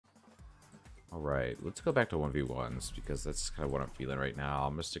Alright, let's go back to 1v1s because that's kind of what I'm feeling right now.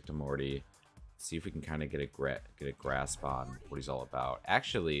 I'm gonna stick to Morty. See if we can kind of get a grasp on what he's all about.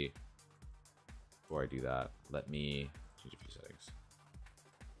 Actually, before I do that, let me change a few settings.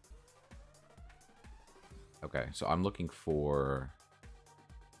 Okay, so I'm looking for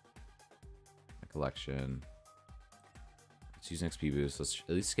a collection. Let's use an XP boost. Let's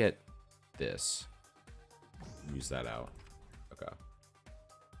at least get this. Use that out. Okay.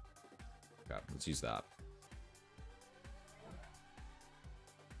 Okay, let's use that.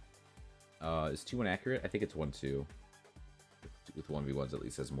 Is 2-1 accurate? I think it's 1-2. With 1v1s at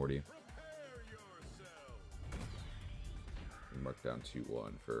least as Morty. Mark down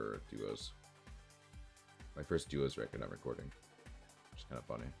 2-1 for duos. My first duos record I'm recording. Which is kind of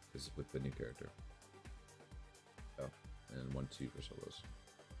funny, because with the new character. Oh, and 1-2 for solos.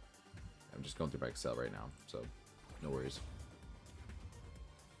 I'm just going through my Excel right now, so no worries.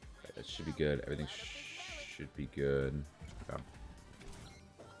 Okay, that should be good. Everything should be good. Okay.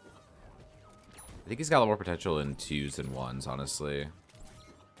 I think he's got a lot more potential in 2s than 1s, honestly.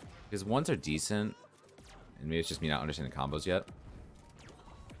 Because 1s are decent, and maybe it's just me not understanding combos yet.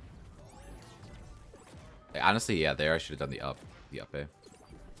 Honestly, yeah, there I should have done the up A.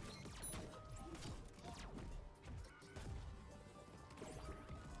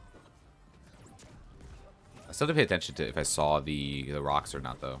 I still have to pay attention to if I saw the rocks or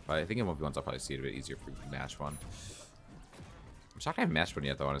not, though. But I think in 1v1s I'll probably see it a bit easier for match one. I'm shocked I haven't matched one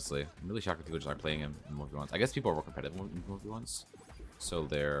yet, though, honestly. I'm really shocked that people just aren't playing him in 1v1s. I guess people are more competitive in 1v1s, so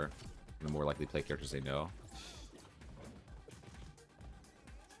they're more likely to play characters they know.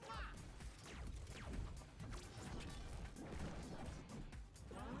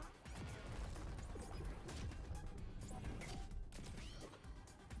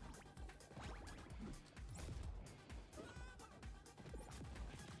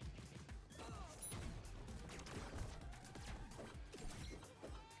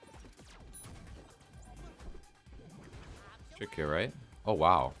 Trick here, right? Oh,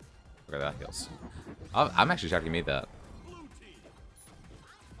 wow. Look at that heals. I'm actually shocked he made that.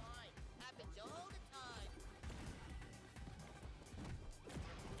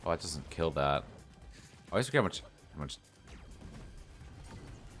 Oh, it doesn't kill that. Oh, I always forget how much.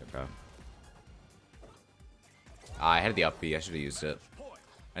 Okay. I had the up B. I should have used it.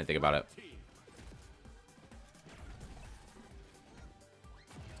 I didn't think about it.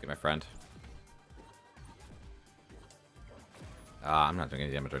 Get my friend. I'm not doing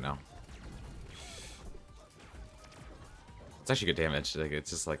any damage right now. It's actually good damage. Like it's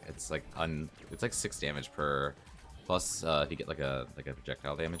just like it's like 6 damage per. Plus, if you get like a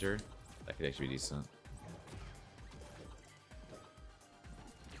projectile damager, that could actually be decent.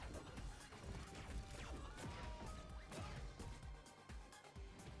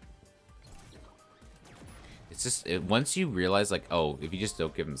 It's just once you realize like, oh, if you just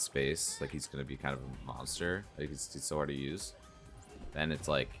don't give him space, like he's gonna be kind of a monster. Like he's so hard to use. Then it's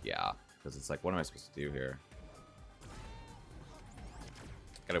like, yeah, because it's like, what am I supposed to do here?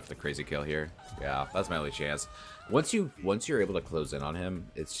 Gotta go for the crazy kill here. Yeah, that's my only chance. Once you're able to close in on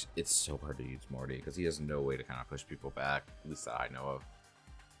him, it's so hard to use Morty because he has no way to kind of push people back. At least that I know of.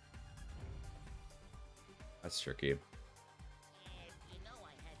 That's tricky.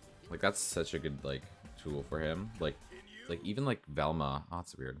 Like that's such a good like tool for him. Like even like Velma. Oh,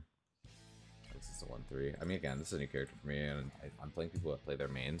 that's weird. This is a 1-3. I mean, again, this is a new character for me, and I'm playing people that play their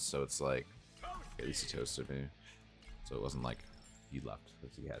mains, so it's like at least he toasted me. So it wasn't like he left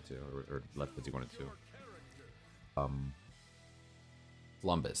because he had to, or left because he wanted to.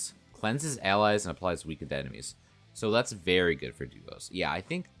 Columbus cleanses allies and applies weakened enemies. So that's very good for duos. Yeah, I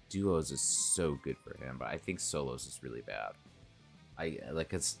think duos is so good for him, but I think solos is really bad. I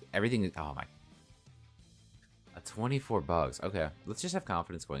like it's everything. Oh my. A 24 bugs. Okay, let's just have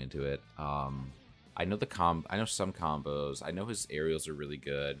confidence going into it. I know I know some combos. I know his aerials are really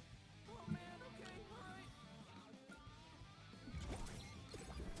good.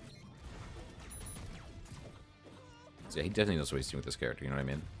 So yeah, he definitely knows what he's doing with this character. You know what I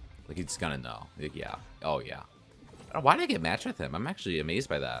mean? Like he's gonna know. Like, yeah. Oh yeah. Why did I get matched with him? I'm actually amazed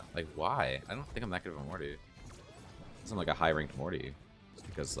by that. Like why? I don't think I'm that good of a Morty. I'm like a high ranked Morty. Just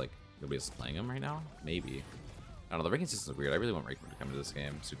because like nobody's playing him right now. Maybe. I don't know, the ranking system is weird. I really want ranking to come into this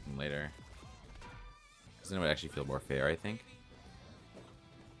game sooner than later. Because then it would actually feel more fair, I think.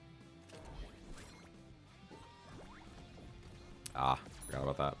 Ah, forgot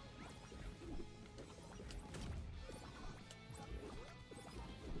about that.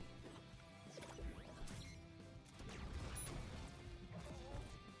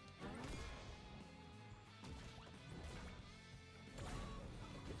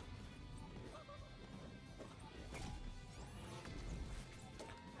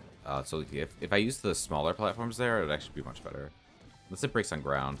 So if I use the smaller platforms there, it'd actually be much better. Unless it breaks on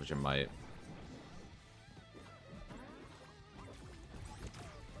ground, which it might.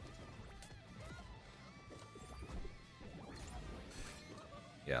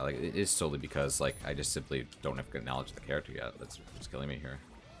 Yeah, like, it is solely because, like, I just simply don't have good knowledge of the character yet. That's what's killing me here.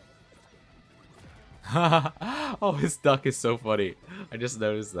 Oh, his duck is so funny. I just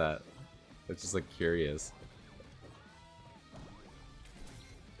noticed that. It's just, like, curious.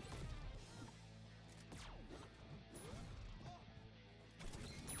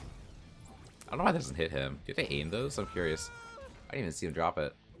 I don't know why that doesn't hit him. Did they aim those? I'm curious. I didn't even see him drop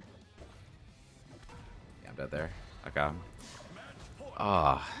it. Yeah, I'm dead there. Okay.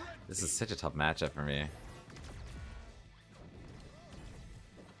 Ah, oh, this is such a tough matchup for me.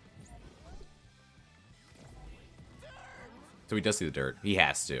 So he does see the dirt. He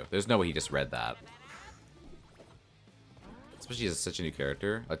has to. There's no way he just read that. Especially as such a new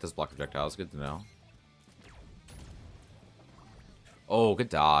character. Like, this block projectiles. Good to know. Oh, good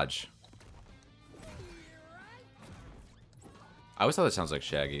dodge. I always thought it sounds like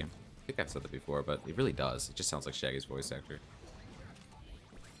Shaggy. I think I've said that before, but it really does. It just sounds like Shaggy's voice actor.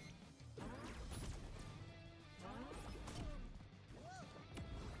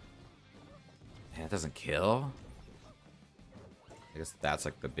 Man, it doesn't kill? I guess that's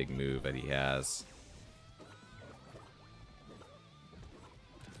like the big move that he has.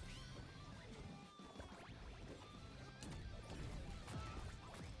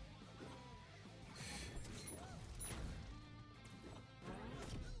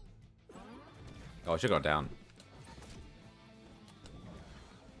 Oh, I should go down.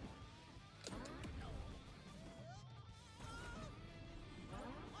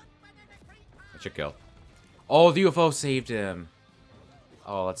 I should kill. Oh, the UFO saved him.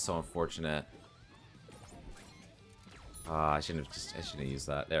 Oh, that's so unfortunate. I shouldn't have used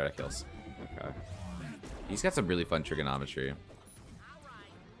that. There, it kills. Okay. He's got some really fun trigonometry.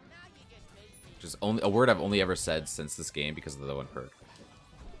 Just a word I've only ever said since this game because of the one perk.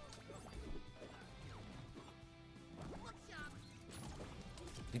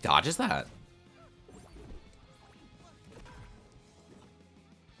 He dodges that.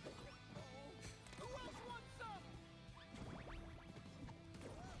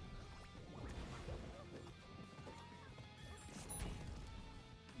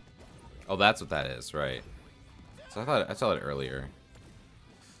 Oh, that's what that is, right? So I saw it earlier.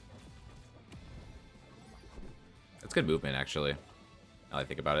 That's good movement, actually. Now I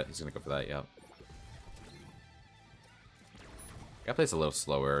think about it, he's gonna go for that. Yep. Guy plays a little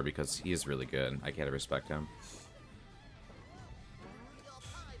slower because he is really good. I gotta respect him.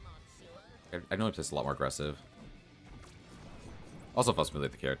 I know he plays a lot more aggressive. Also, if I was familiar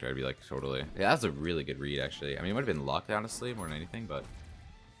with the character, I'd be like, totally. Yeah, that's a really good read, actually. I mean, it might have been luck, honestly, more than anything, but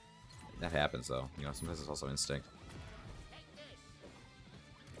that happens, though. You know, sometimes it's also instinct.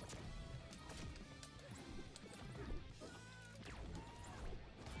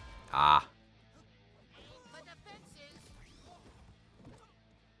 Ah.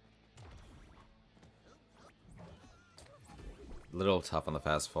 A little tough on the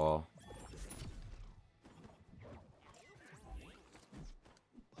fast fall.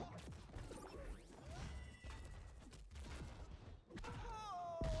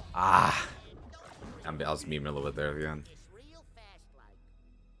 Ah. I was memeing a little bit there at the end.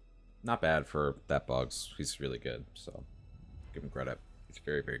 Not bad for that Bugs. He's really good, so give him credit. He's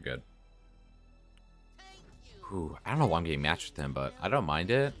very, very good. Ooh, I don't know why I'm getting matched with him, but I don't mind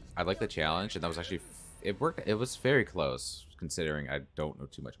it. I like the challenge, and that was actually... It worked. It was very close, considering I don't know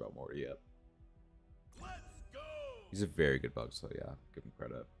too much about Morty yet. He's a very good Bug, so yeah, give him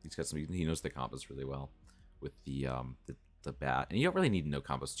credit. He's got some. He knows the combos really well with the bat, and you don't really need to know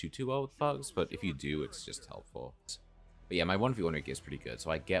combos too well with Bugs, but if you do, it's just helpful. But yeah, my 1v1 rate is pretty good,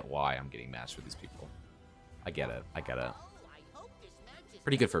 so I get why I'm getting matched with these people. I get it. I get it.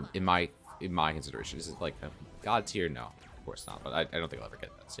 Pretty good for in my consideration. Is it like a god tier? No, of course not. But I don't think I'll ever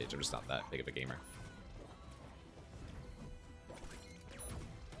get that stage. I'm just not that big of a gamer.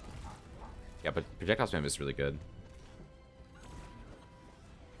 Yeah, but projectile spam is really good.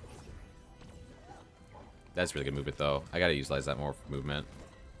 That's really good movement, though. I gotta utilize that more for movement.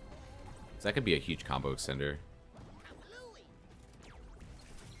 So that could be a huge combo extender.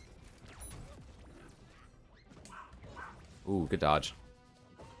 Ooh, good dodge.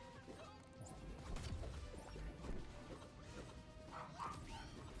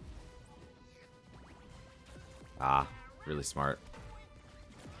 Ah, really smart.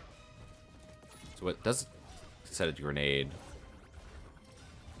 So it does set a grenade.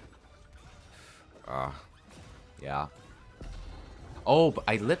 Yeah. Oh, but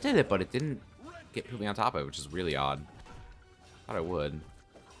I lifted it, but it didn't put me on top of it, which is really odd. Thought I would.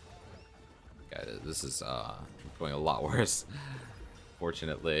 Yeah, this is going a lot worse,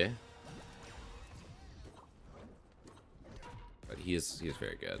 fortunately. But he is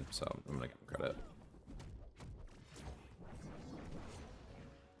very good, so I'm gonna give him credit.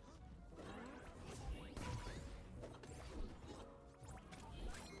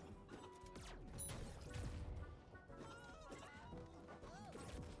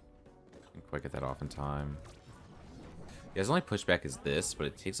 Didn't quite get that off in time. Yeah, his only pushback is this, but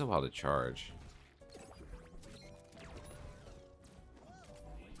it takes a while to charge.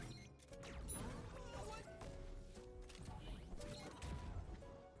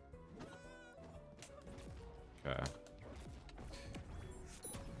 Okay.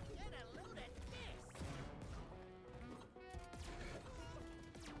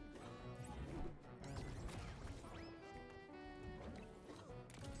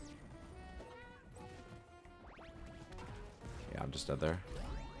 Yeah, I'm just dead there.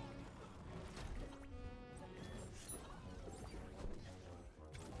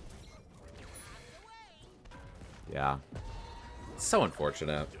 Yeah. So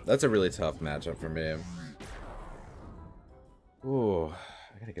unfortunate. That's a really tough matchup for me. Ooh,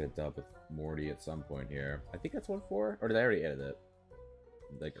 I gotta get a dub with Morty at some point here. I think that's 1-4, or did I already edit it?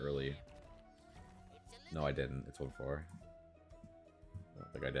 Like early. No, I didn't. It's 1-4. I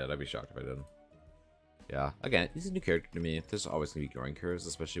don't think I did. I'd be shocked if I didn't. Yeah. Again, he's a new character to me. There's always gonna be growing curves,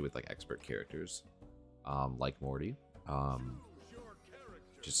 especially with like expert characters, like Morty.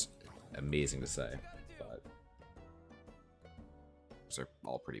 Just amazing to say, but they're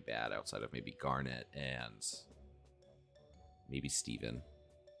all pretty bad outside of maybe Garnet and maybe Steven.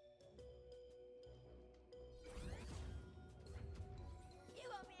 You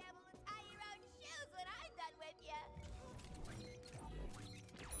won't be able to tie your own shoes when I'm done with you.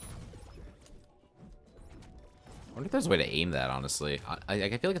 I wonder if there's a way to aim that, honestly. I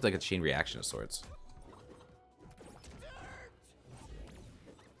feel like it's like a chain reaction of sorts.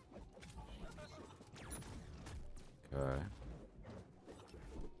 Okay.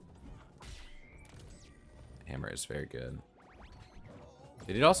 Hammer is very good.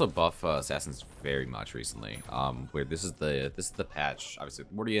 They did also buff assassins very much recently. Where this is the patch, obviously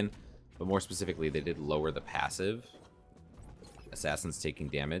with Mortian, but more specifically, they did lower the passive assassins taking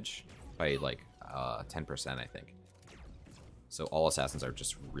damage by like 10%, I think. So all assassins are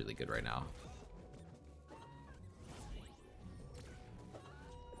just really good right now.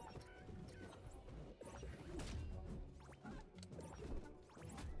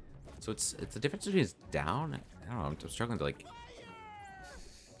 So it's the difference between his down. I don't know. I'm struggling to like.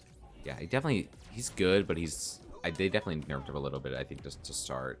 Yeah, he's good, but they definitely nerfed him a little bit. I think just to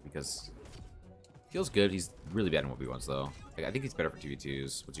start because he feels good. He's really bad in 1v1s though. Like, I think he's better for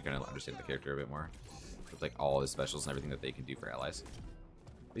 2v2s once you kind of understand the character a bit more, with like all his specials and everything that they can do for allies.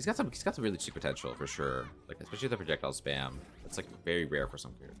 But he's got some really cheap potential for sure. Like especially the projectile spam. It's like very rare for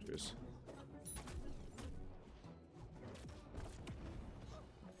some characters.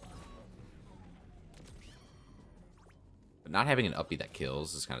 Not having an upbeat that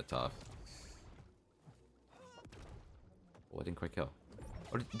kills is kind of tough. Oh, I didn't quite kill.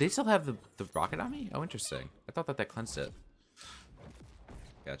 Oh, did they still have the rocket on me? Oh, interesting. I thought that cleansed it.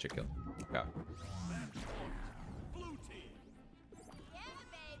 Gotcha, kill. Yeah. Yeah,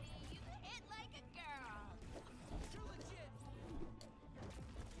 baby, you hit like a girl. You're legit.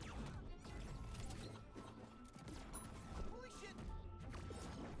 Holy shit.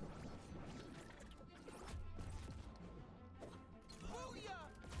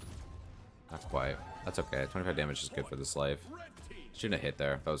 Not quite. That's okay. 25 damage is good for this life. Shouldn't have hit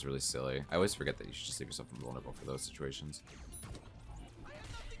there. That was really silly. I always forget that you should just leave yourself vulnerable for those situations.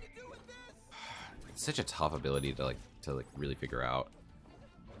 It's such a tough ability to really figure out.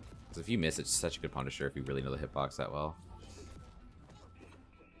 Because if you miss, it's such a good Punisher if you really know the hitbox that well.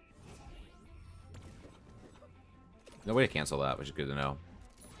 No way to cancel that, which is good to know.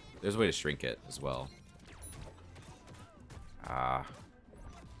 There's a way to shrink it as well. Ah,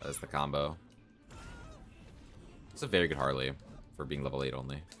 that's the combo. It's a very good Harley for being level 8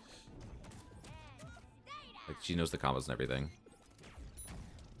 only. Like, she knows the combos and everything.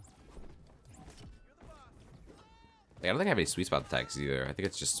 Like, I don't think I have any sweet spot attacks either. I think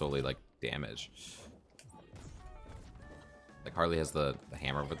it's just solely like damage. Like Harley has the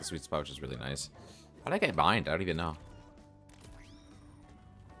hammer with the sweet spot, which is really nice. How did I get bind? I don't even know.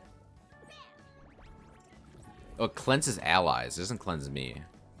 Oh, it cleanses allies. It doesn't cleanse me.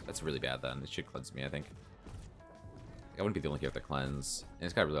 That's really bad then. It should cleanse me, I think. I wouldn't be the only hero to cleanse. And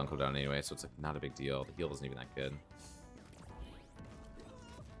it's got really on cooldown anyway, so it's like not a big deal. The heal isn't even that good.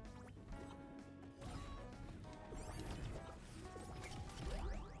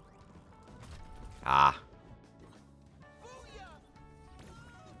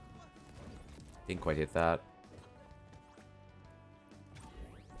 Didn't quite hit that.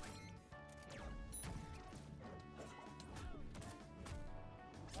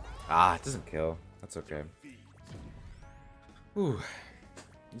 Ah, it doesn't kill. That's okay. Whew.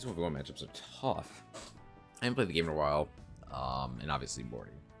 These 1v1 matchups are tough. I haven't played the game in a while. And obviously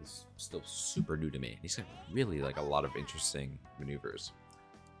Morty is still super new to me. He's got really like a lot of interesting maneuvers.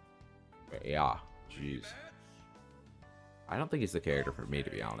 But yeah, jeez. I don't think he's the character for me, to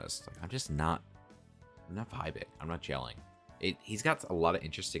be honest. Like, I'm just not. I'm not vibing. I'm not gelling. He's got a lot of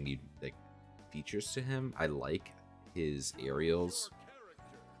interesting like features to him. I like his aerials,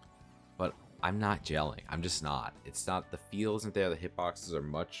 but I'm not gelling. I'm just not. It's not, the feel isn't there. The hitboxes are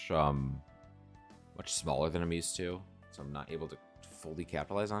much smaller than I'm used to, so I'm not able to fully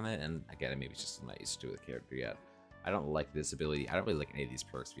capitalize on it. And again, maybe it's just I'm not used to the character yet. I don't like this ability. I don't really like any of these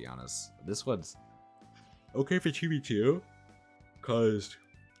perks, to be honest. This one's okay for 2v2 because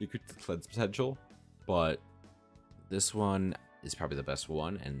you could cleanse potential, but this one is probably the best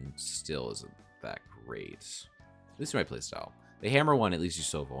one and still isn't that great. At least in my playstyle. The hammer one, at least you're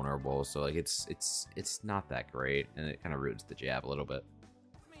so vulnerable, so like it's not that great, and it kind of ruins the jab a little bit.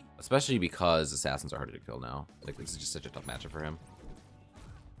 Especially because assassins are harder to kill now. Like, this is just such a tough matchup for him.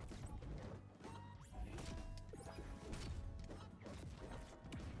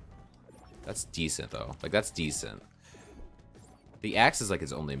 That's decent though. Like, that's decent. The axe is like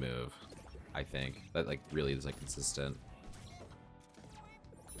his only move, I think. That like really is like consistent.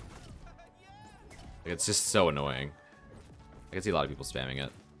 Like, it's just so annoying. I can see a lot of people spamming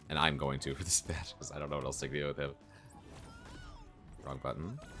it, and I'm going to for this match because I don't know what else to do with him. Wrong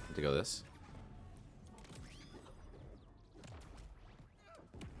button. I have to go this.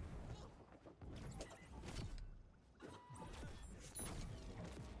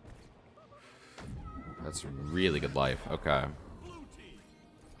 That's really good life. Okay.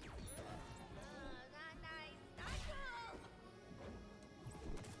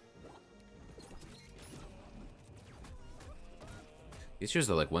 The issue is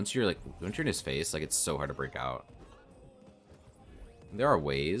though, like once you're in his face, like it's so hard to break out. There are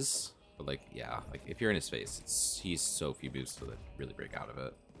ways, but like yeah, like if you're in his face, he's so few moves to really break out of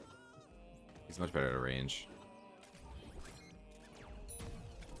it. He's much better at range.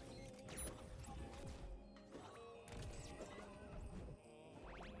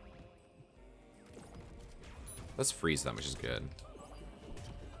 Let's freeze them, which is good.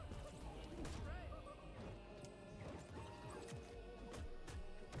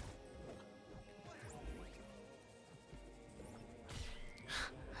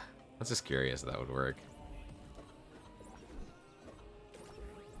 I was just curious if that would work.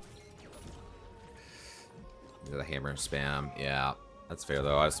 The hammer spam. Yeah, that's fair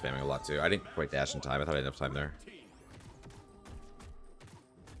though. I was spamming a lot too. I didn't quite dash in time. I thought I had enough time there.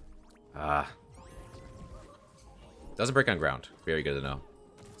 Doesn't break on ground. Very good to know.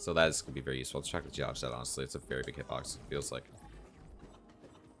 So that is going to be very useful. Let's check the dodge set, honestly. It's a very big hitbox. Feels like.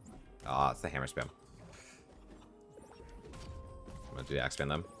 Ah, it's the hammer spam. I'm going to do the axe spam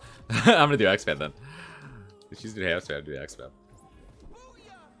then. I'm going to do axe spam then. If she's doing hammer spam, I'll do the axe spam.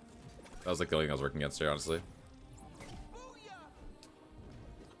 That was like the only thing I was working against her, honestly.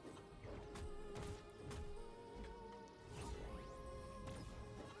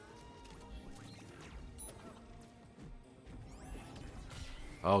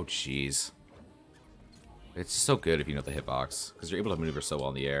 Oh, jeez. It's so good if you know the hitbox, because you're able to maneuver so well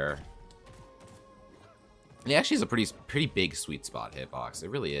in the air. And it actually is a pretty big sweet spot hitbox. It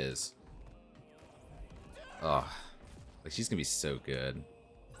really is. Ugh. Like, she's gonna be so good.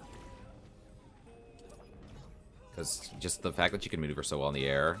 Because just the fact that she can maneuver so well in the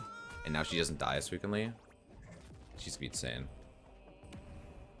air, and now she doesn't die as frequently, she's gonna be insane.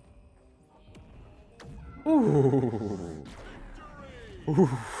 Ooh. Ooh.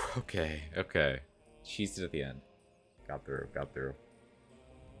 Okay, okay. Cheesed it at the end. Got through, got through.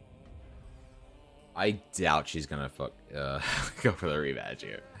 I doubt she's gonna go for the rematch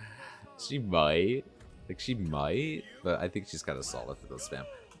here. She might. Like, she might, but I think she's kind of solid for the spam.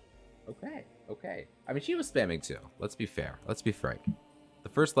 Okay, okay. I mean, she was spamming too. Let's be fair. Let's be frank. The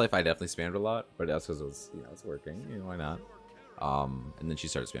first life I definitely spammed a lot, but that's because it was, you know, it's working. You know, why not? And then she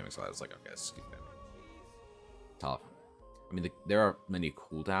started spamming, so I was like, okay, let's keep spamming. Tough. I mean, there are many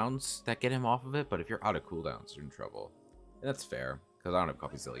cooldowns that get him off of it, but if you're out of cooldowns, you're in trouble. And that's fair, because I don't have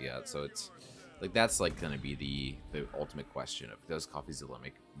CoffeeZilla yet, so it's like that's like gonna be the ultimate question of, does CoffeeZilla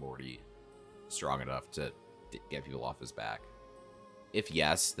make Morty strong enough to get people off his back? If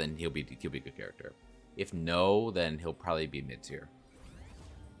yes, then he'll be a good character. If no, then he'll probably be mid tier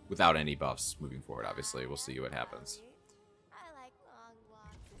without any buffs moving forward. Obviously, we'll see what happens. I like long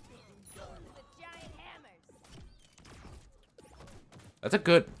walks. Go to the That's a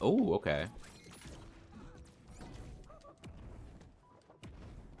good... Oh, okay.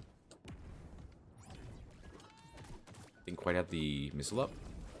 Didn't quite have the missile up.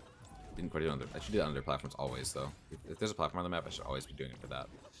 Didn't quite do it under... I should do that on other platforms always, though. If there's a platform on the map, I should always be doing it for that.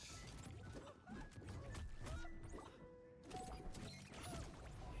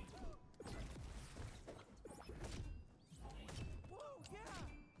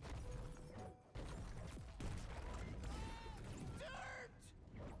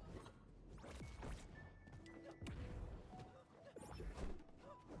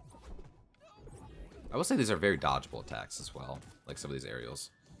 I will say these are very dodgeable attacks as well, like some of these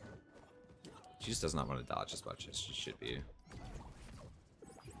aerials. She just does not want to dodge as much as she should be.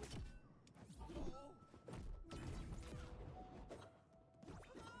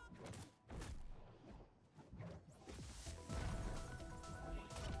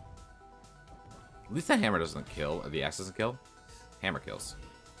 At least that hammer doesn't kill, or the axe doesn't kill. Hammer kills.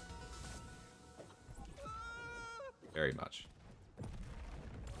 Very much.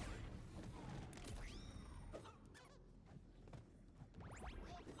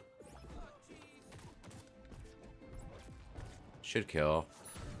 Should kill.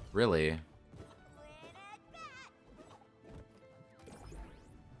 Really?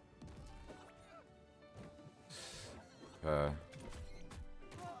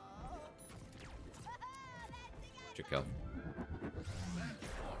 Should kill.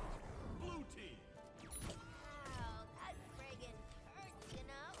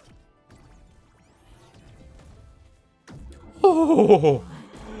 Oh,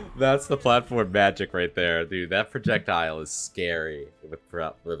 that's the platform magic right there, dude. That projectile is scary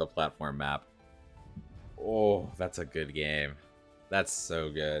with a platform map. Oh, that's a good game. That's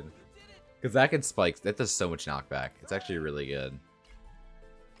so good. Because that can spike. That does so much knockback. It's actually really good.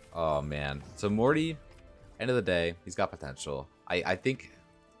 Oh, man. So Morty, end of the day, he's got potential. I think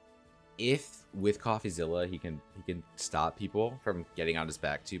if with CoffeeZilla he can stop people from getting on his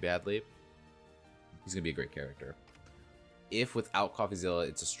back too badly, he's going to be a great character. If without CoffeeZilla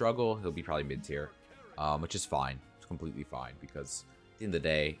it's a struggle, he'll be probably mid-tier, which is fine. It's completely fine because at the end of the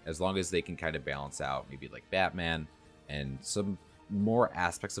day, as long as they can kind of balance out maybe like Batman and some more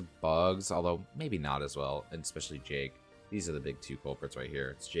aspects of Bugs, although maybe not as well, and especially Jake. These are the big two culprits right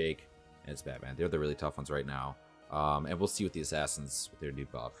here. It's Jake and it's Batman. They're the really tough ones right now. And we'll see with the Assassins with their new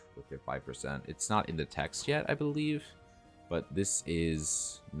buff, with their 5%. It's not in the text yet, I believe, but this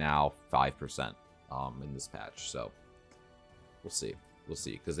is now 5% in this patch, so we'll see. We'll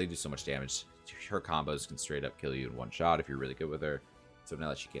see, because they do so much damage. Her combos can straight up kill you in one shot if you're really good with her. So now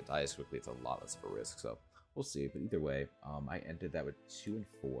that she can't die as quickly, it's a lot less of a risk. So we'll see. But either way, I ended that with 2 and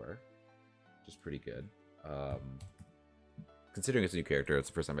 4, which is pretty good. Considering it's a new character, it's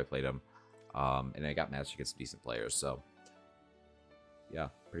the first time I played him. And I got matched against decent players, so yeah,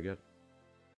 pretty good.